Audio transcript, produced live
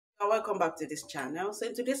Welcome back to this channel. So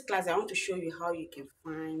in today's class, I want to show you how you can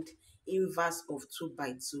find inverse of 2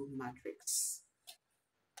 by 2 matrix.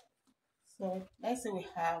 So let's say we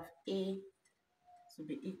have A to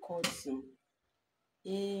be equal to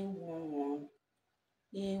A11,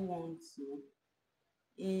 A12,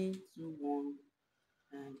 A21,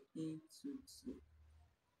 and A22.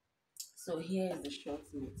 So here is the short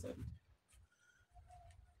method.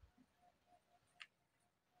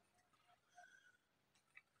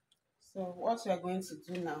 So what we are going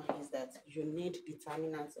to do now is that you need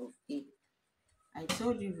determinants of A. I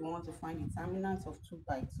told you if you want to find determinants of 2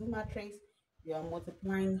 by 2 matrix, you are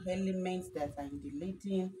multiplying elements that are in the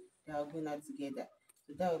leading diagonal together.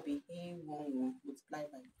 So that will be A11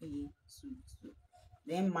 multiplied by A22.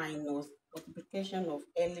 Then minus multiplication of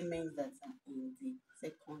elements that are in the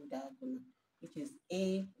second diagonal, which is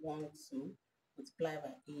A12 multiplied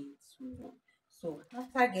by A21. So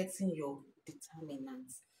after getting your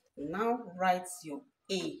determinants, you now write your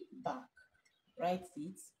A back. Write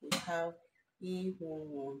it. We have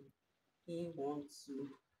A11, A12,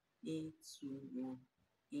 A21,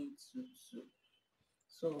 A22.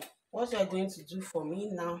 So what you are going to do for me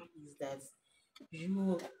now is that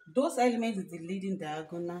those elements in the leading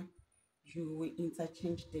diagonal, you will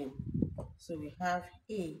interchange them. So we have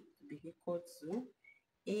A to be equal to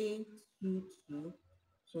A22,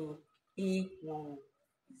 so A11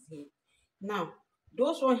 is here. Now,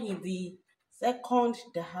 those one in the second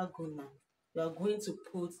diagonal, we are going to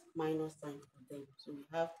put minus sign for them. So we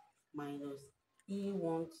have minus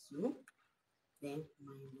A12, then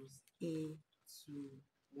minus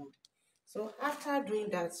A21. So after doing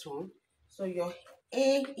that one, so your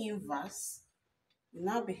A inverse will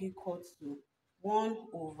now be equal to 1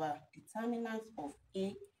 over determinant of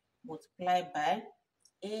A multiplied by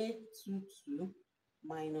A22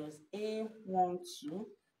 minus A12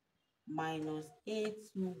 minus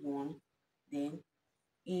A21, then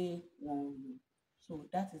A11. So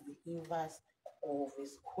that is the inverse of a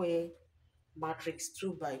square matrix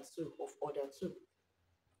 2 by 2 of order 2.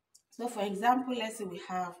 So for example, let's say we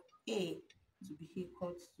have A to be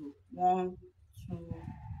equal to 1, 2,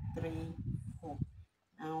 3, 4.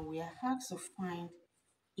 And we are asked to find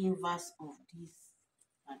inverse of this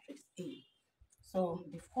matrix A. So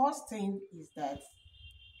the first thing is that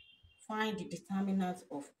find the determinant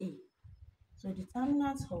of A. So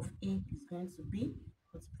determinant of A is going to be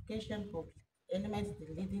multiplication of elements in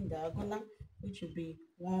the leading diagonal, which will be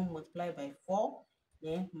 1 multiplied by 4,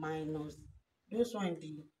 then minus those one,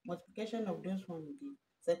 the multiplication of those one in the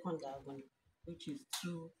second diagonal, which is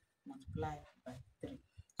 2 multiplied by 3.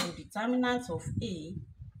 So determinant of A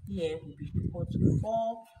here will be equal to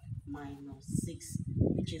 4 minus 6,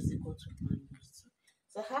 which is equal to minus 2.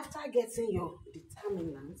 So after getting your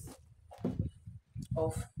determinants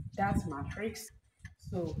of that matrix,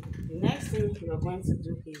 so the next thing you're going to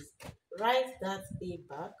do is write that A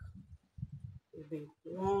back. Will be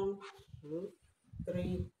 1, 2,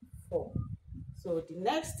 3, 4. So the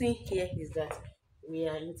next thing here is that we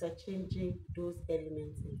are interchanging those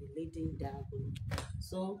elements in the leading diagonal.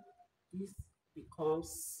 So this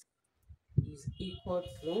becomes is equal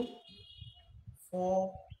to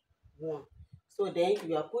 4, 1. So then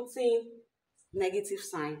you are putting negative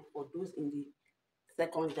sign for those in the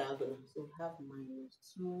second diagonal. So we have minus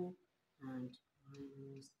 2 and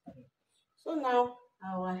minus 3. So now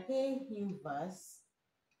our A inverse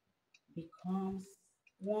becomes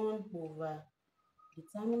 1 over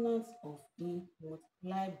determinant of A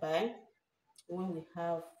multiplied by, when we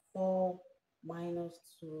have 4 minus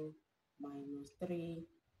 2 minus 3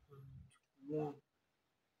 and 1.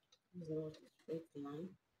 This is not a straight line.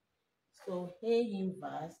 So A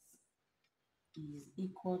inverse is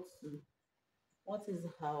equal to, what is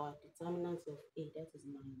our determinant of A? That is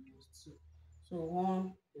minus 2. So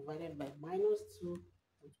 1 divided by minus 2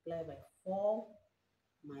 multiplied by 4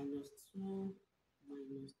 minus 2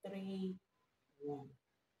 minus 3, 1.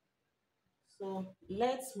 So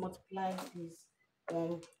let's multiply this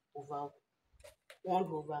 1 over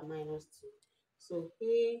minus 2. So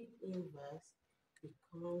A inverse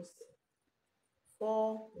becomes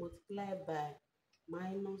 4 multiplied by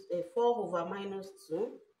 4 over minus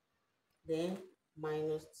 2, then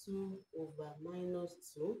minus 2 over minus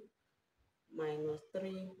 2, minus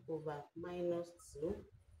 3 over minus 2,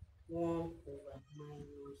 1 over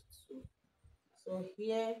minus 2. So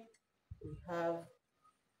here we have,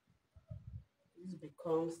 this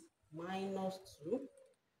becomes minus 2,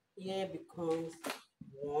 here becomes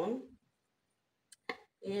 1,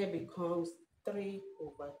 here becomes 3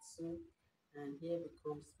 over 2, and here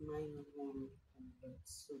becomes minus 1 over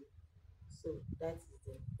 2. So that is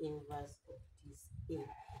the inverse of this A.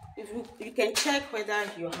 If you can check whether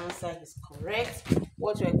your answer is correct,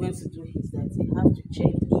 what you are going to do is that you have to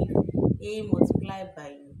check if A multiplied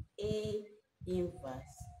by A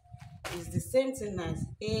inverse is the same thing as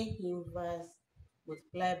A inverse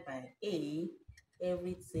multiplied by A.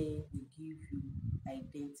 Everything will give you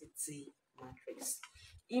identity matrix.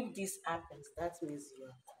 If this happens, that means you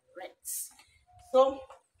are correct. So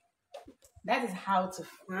that is how to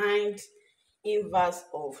find inverse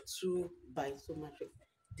of 2 by 2 matrix,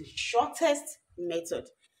 the shortest method.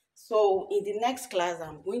 So in the next class,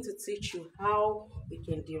 I'm going to teach you how we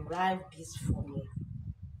can derive this formula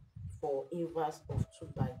for inverse of 2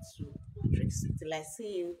 by 2 matrix. Till I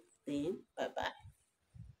see you then, bye bye.